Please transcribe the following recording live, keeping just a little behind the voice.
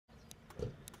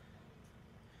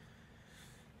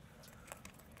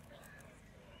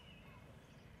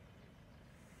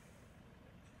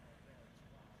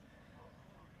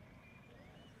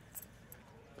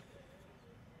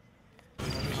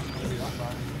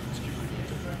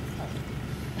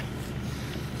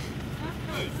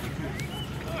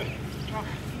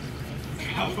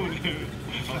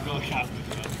I've got a cat.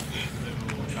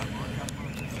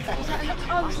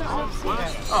 Oh,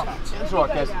 it's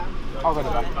alright, guys. I'll go to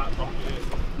the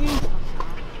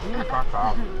back.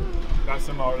 That's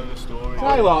the moral of the story.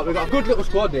 Tell you what, we've got a good little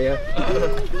squad here.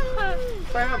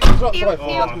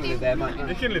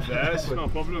 You can live there, it's not a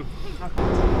problem.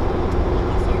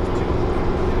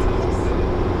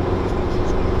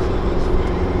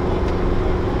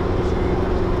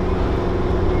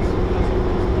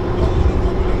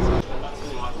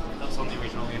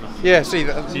 Yeah, see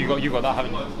that. So you got that,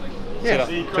 haven't you? Yeah,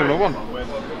 Terminal 1.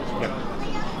 Yeah.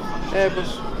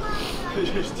 Airbus.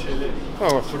 Just chilling.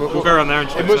 Oh, we'll go around there and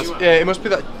check. It must be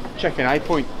that check-in A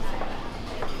point.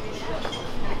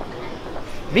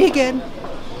 Me again.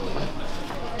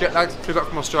 Jet lagged. Flew back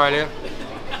from Australia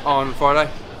on Friday.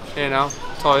 Here now,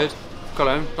 tired.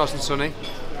 Cologne, nice and sunny.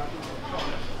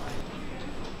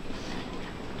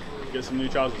 Get some new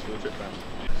trousers for the trip then.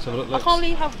 So look, I can't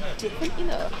believe how different you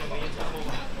look.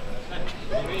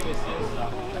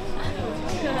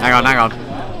 Hang on.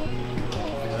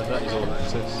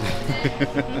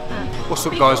 What's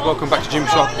up, guys? Welcome back to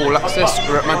Gymshark All Access.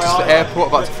 We're at Manchester Airport,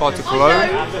 about to fly to Cologne.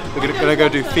 We're going to go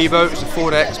do Fibo. It's a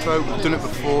 4-day expo. We've done it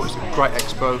before. It's a great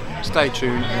expo. Stay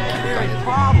tuned. Keep it going.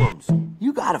 Problems.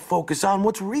 You gotta focus on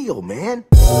what's real, man.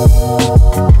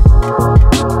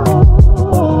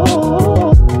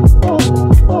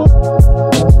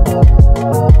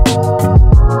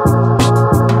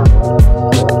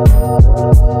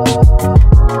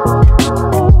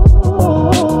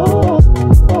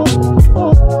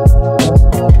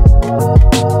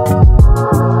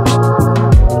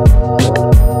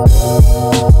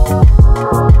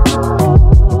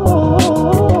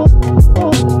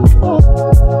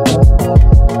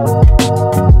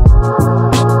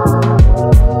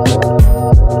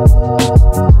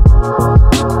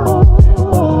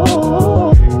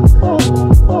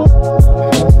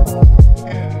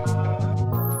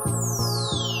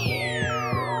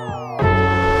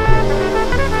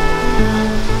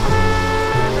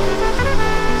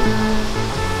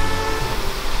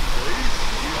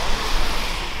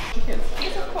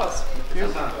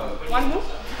 One more?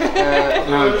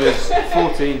 No, there's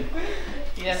 14.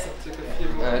 Yes.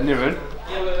 Niren.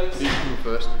 You come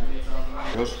first.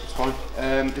 It's fine.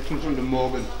 This one's under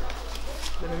Morgan.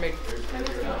 Let me make.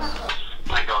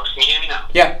 My God, can you hear me now?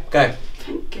 Yeah, go.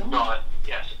 Thank God. Right,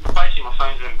 yes. Basically, my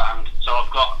phone's been banned, so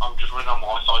I'm just running on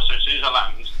Wi-Fi. So as soon as I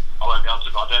land, I won't be able to.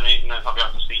 I don't even know if I'll be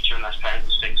able to speak to you unless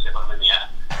parents think that I'm in the air.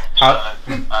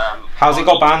 How's it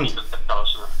got banned?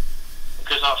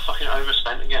 Because I fucking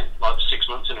overspent again, like 6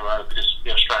 months in a row, because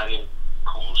the Australian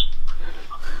calls.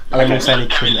 I was saying he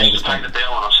couldn't Everything's overspend. pay the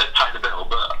bill, and I said pay the bill,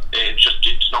 but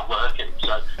it's not working.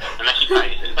 So unless he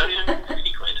pays it, it's only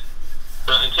 50 quid.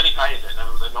 But until he pays it,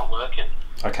 they're not working.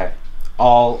 Okay.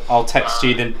 I'll text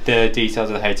you the details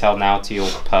of the hotel now to your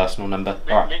personal number.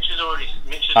 Alright. Mitch has already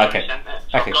sent it. So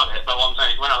I've got it, but what I'm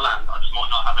saying is when I land, I just might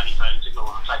not have any phone signal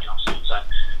when I'm taking off soon. So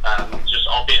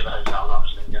I'll be at the hotel and I'll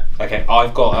just link it. Okay,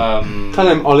 I've got Tell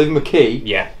him I'll leave him a key.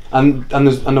 yeah. And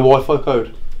the Wi-Fi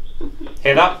code.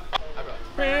 Hear that?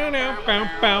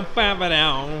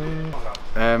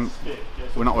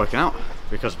 We're not working out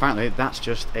because apparently that's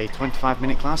just a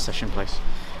 25-minute class session place,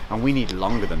 and we need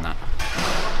longer than that.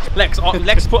 Lex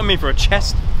is putting me for a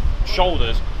chest,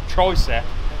 shoulders, tricep,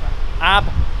 ab,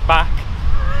 back,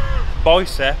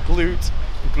 bicep, glute,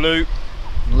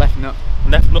 Left nut.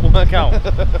 left nut workout.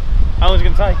 How long is it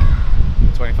going to take?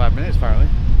 25 minutes apparently.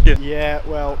 Yeah,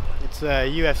 well, it's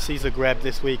UFC Zagreb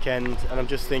this weekend, and I'm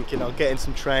just thinking I'll get in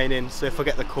some training, so if I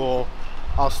get the call,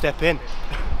 I'll step in.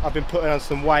 I've been putting on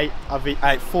some weight. I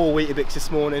ate 4 Weetabix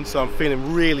this morning, so I'm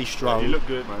feeling really strong. You look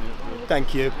good, man. You look good.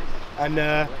 Thank you. And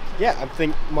yeah, I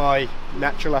think my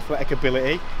natural athletic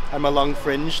ability and my long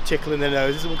fringe tickling the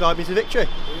noses will guide me to victory.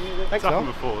 Thanks, Noel.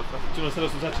 Before. Do you want to tell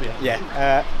us what's actually happening?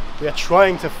 Yeah, we are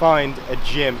trying to find a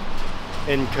gym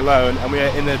in Cologne, and we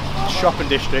are in the shopping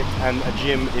district, and a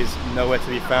gym is nowhere to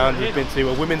be found. We've been to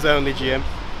a women's only gym,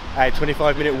 a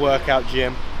 25-minute workout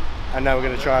gym, and now we're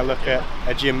going to try and look at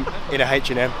a gym in a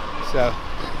H&M. So,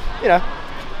 you know,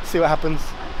 see what happens.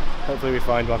 Hopefully we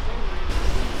find one.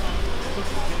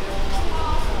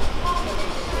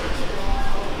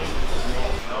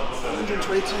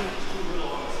 $922,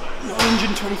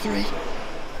 $923,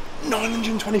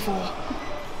 $924,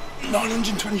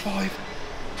 $925,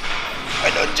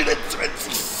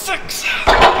 $926.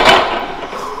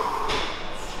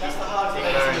 That's the hardest thing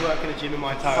I've ever worked in a gym in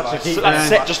my entire life. So that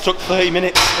set just took 30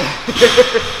 minutes.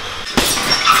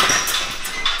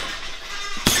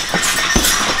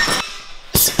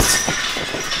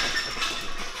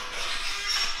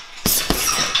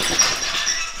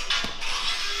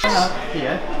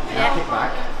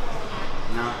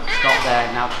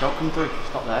 Don't come through.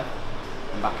 Stop there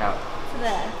and back out.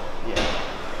 There. Yeah.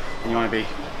 And you want to be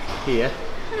here.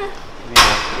 Yeah.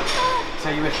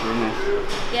 Say your wrists are in there.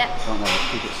 Yeah. Don't let it.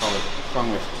 Keep it solid.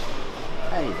 Strong wrists.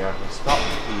 There you go. Stop.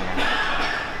 In there.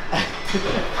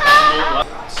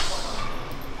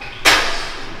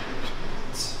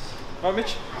 Right,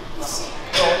 Mitch?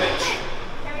 Oh, Mitch.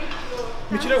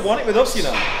 Mitch, you don't want it with us, you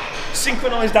know.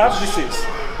 Synchronised abs, this is.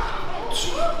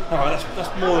 Alright,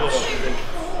 that's more than enough, I think.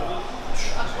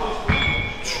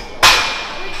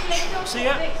 See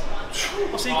ya?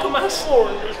 I'll see you come out.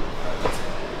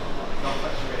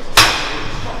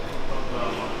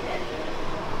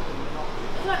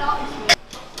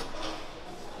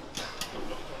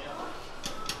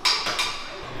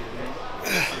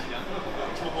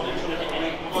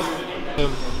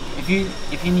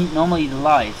 If you need normally the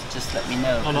light, just let me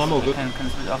know. Oh, no, I'm all good. Can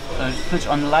switch off, switch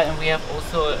on the light, and we have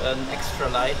also an extra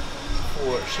light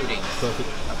for shooting. Perfect.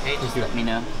 Okay, just let me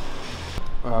know.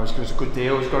 Well, it was a good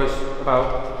deal. It's got us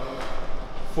about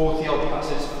 40 odd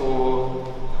passes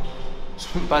for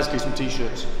basically some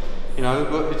t-shirts. You know,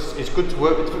 but it's good to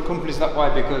work with different companies that way,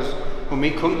 because when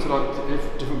we come to like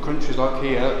different countries like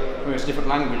here, where it's a different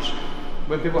language,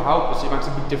 when people help us, it makes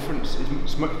a big difference.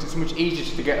 It's much easier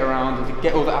to get around and to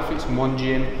get all the athletes in one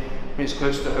gym. When it's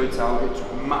close to the hotel, it's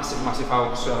a massive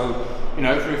help. So, you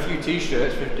know, for a few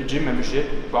t-shirts, for the gym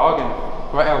membership, bargain,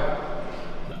 great help.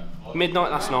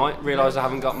 Midnight last night, realised I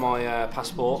haven't got my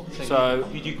passport, so...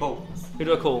 Who do you call? Who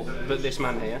do I call? But this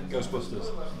man here.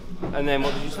 Ghostbusters. And then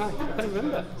what did you say? I can't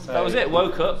remember. That was it.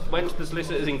 Woke up, went to the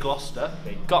solicitors in Gloucester,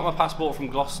 got my passport from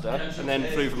Gloucester, and then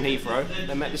flew from Heathrow,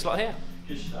 then met this lot here.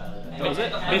 That was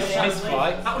it.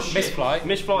 Missed flight.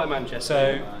 Missed flight Manchester.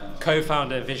 So,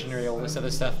 co-founder, visionary, all this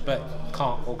other stuff, but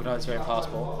can't organise your own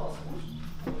passport.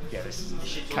 Yeah, this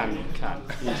can.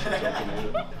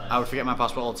 I would forget my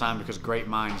passport all the time because great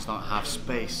minds don't have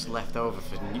space left over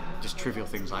for just trivial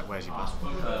things like where's your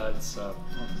passport.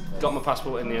 Got my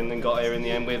passport in the end, then got here in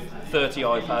the end with 30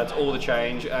 iPads, all the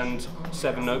change, and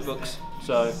 7 notebooks.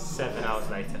 So 7 hours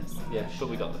later. Yeah, but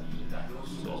we got there.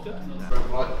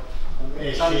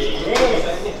 So it's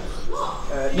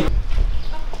good.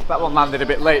 That one landed a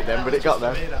bit late then, but it got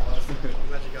there.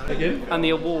 And the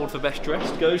award for best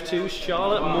dressed goes to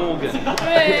Charlotte Morgan.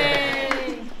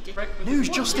 News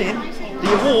just in,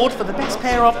 the award for the best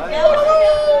pair of...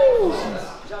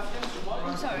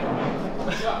 Sorry.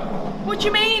 What do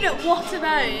you mean, what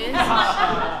about?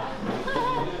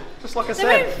 Just like I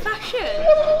They're in said. fashion.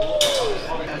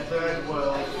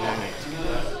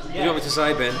 What do you want me to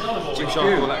say, Ben?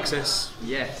 Gymshark All Access?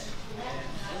 Yes.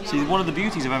 See, one of the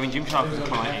beauties of having Gymshark as a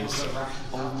client is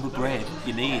all the bread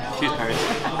you need. Cheers, Perrins.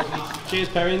 Cheers,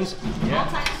 Perrins. Yeah.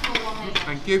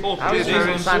 Thank you. How is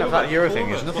there sign up that Euro thing?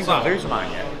 There's nothing got to do to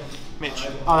mine yet. Mitch.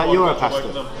 Oh, that Euro pasta.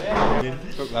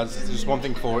 Look, lads, there's just one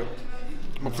thing for it.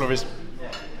 McFlurries.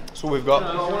 That's all we've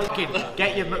got.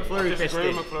 Get your McFlurry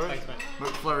fisted.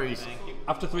 McFlurries.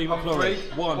 After 3 McFlurry.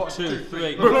 1, 2,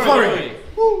 3. McFlurry!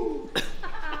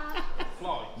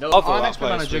 I thought that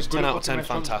place was 10 out of 10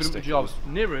 fantastic. I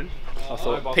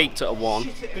thought peaked at a 1,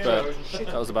 but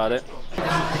that was about it.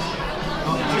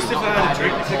 Just if I had a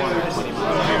drink, I'll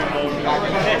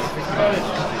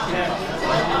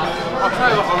try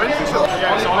that orange.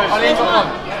 I'll leave it on.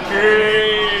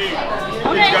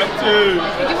 Okay. Got 2.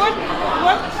 Did you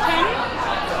want 10?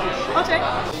 Okay.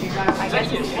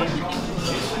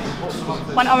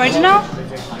 1 original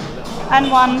and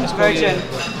 1 virgin.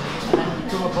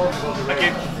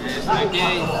 Thank you.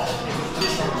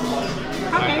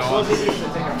 Okay.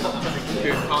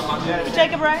 We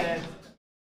take a break.